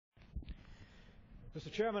Mr.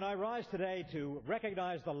 Chairman, I rise today to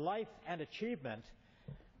recognize the life and achievement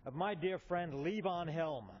of my dear friend Levon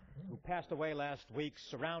Helm, who passed away last week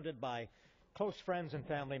surrounded by close friends and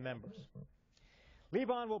family members.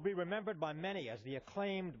 Levon will be remembered by many as the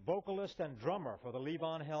acclaimed vocalist and drummer for the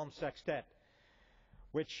Levon Helm Sextet,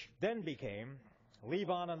 which then became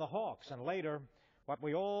Levon and the Hawks, and later what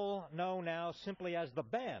we all know now simply as the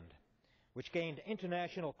band, which gained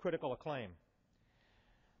international critical acclaim.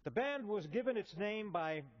 The band was given its name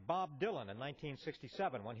by Bob Dylan in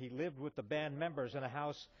 1967 when he lived with the band members in a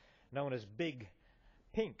house known as Big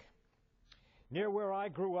Pink, near where I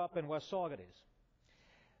grew up in West Saugerties.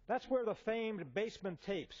 That's where the famed basement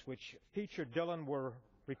tapes which featured Dylan were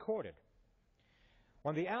recorded.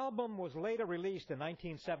 When the album was later released in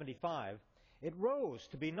 1975, it rose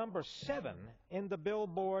to be number 7 in the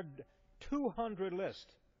Billboard 200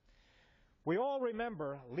 list. We all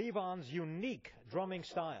remember Levon's unique drumming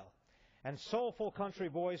style and soulful country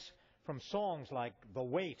voice from songs like The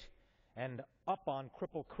Weight and Up on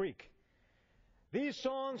Cripple Creek. These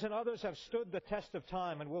songs and others have stood the test of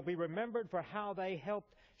time and will be remembered for how they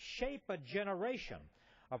helped shape a generation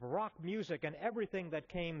of rock music and everything that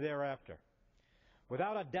came thereafter.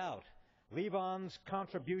 Without a doubt, Levon's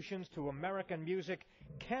contributions to American music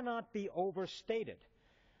cannot be overstated.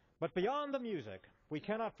 But beyond the music, we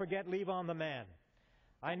cannot forget Levon the man.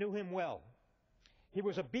 I knew him well. He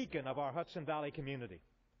was a beacon of our Hudson Valley community.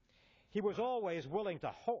 He was always willing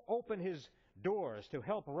to open his doors to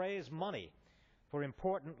help raise money for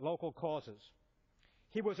important local causes.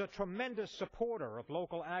 He was a tremendous supporter of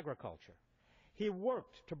local agriculture. He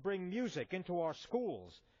worked to bring music into our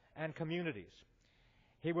schools and communities.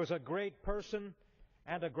 He was a great person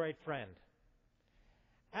and a great friend.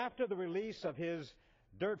 After the release of his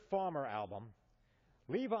Dirt Farmer album,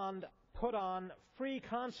 Levon put on free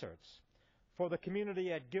concerts for the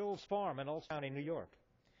community at Gill's Farm in Ulster County, New York.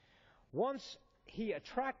 Once he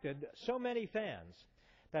attracted so many fans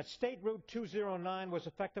that State Route 209 was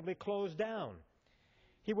effectively closed down.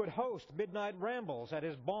 He would host midnight rambles at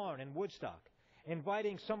his barn in Woodstock,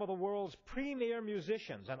 inviting some of the world's premier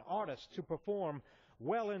musicians and artists to perform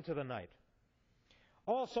well into the night.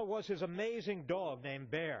 Also was his amazing dog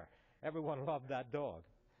named Bear. Everyone loved that dog.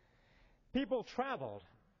 People traveled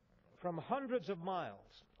from hundreds of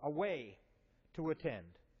miles away to attend.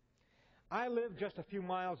 I lived just a few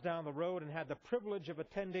miles down the road and had the privilege of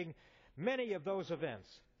attending many of those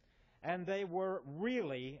events, and they were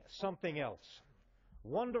really something else,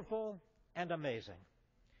 wonderful and amazing.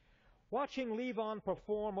 Watching Levon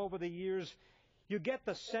perform over the years, you get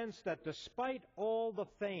the sense that despite all the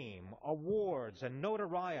fame, awards, and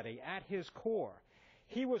notoriety at his core,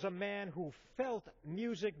 he was a man who felt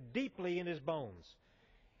music deeply in his bones.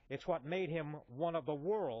 It's what made him one of the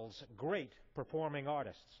world's great performing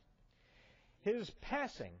artists. His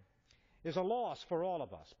passing is a loss for all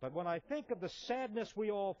of us, but when I think of the sadness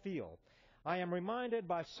we all feel, I am reminded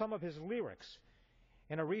by some of his lyrics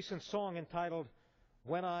in a recent song entitled,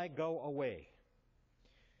 When I Go Away.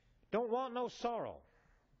 Don't want no sorrow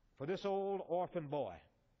for this old orphan boy.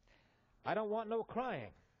 I don't want no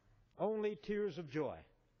crying, only tears of joy.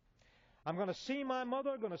 I'm going to see my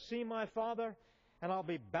mother, going to see my father, and I'll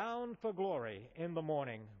be bound for glory in the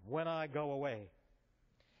morning when I go away.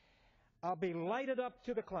 I'll be lighted up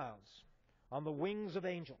to the clouds on the wings of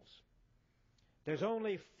angels. There's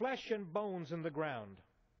only flesh and bones in the ground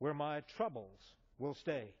where my troubles will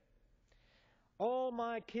stay. All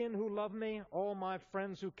my kin who love me, all my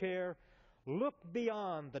friends who care, look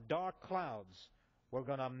beyond the dark clouds. We're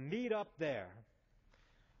going to meet up there.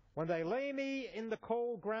 When they lay me in the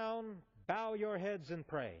cold ground, bow your heads and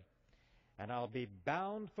pray, and I'll be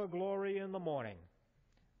bound for glory in the morning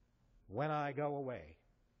when I go away.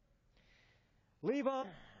 Levon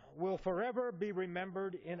will forever be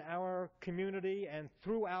remembered in our community and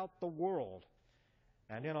throughout the world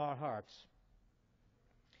and in our hearts.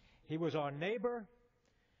 He was our neighbor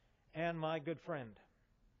and my good friend.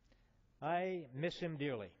 I miss him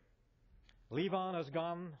dearly. Levon has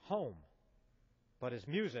gone home, but his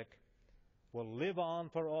music will live on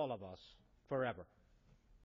for all of us forever.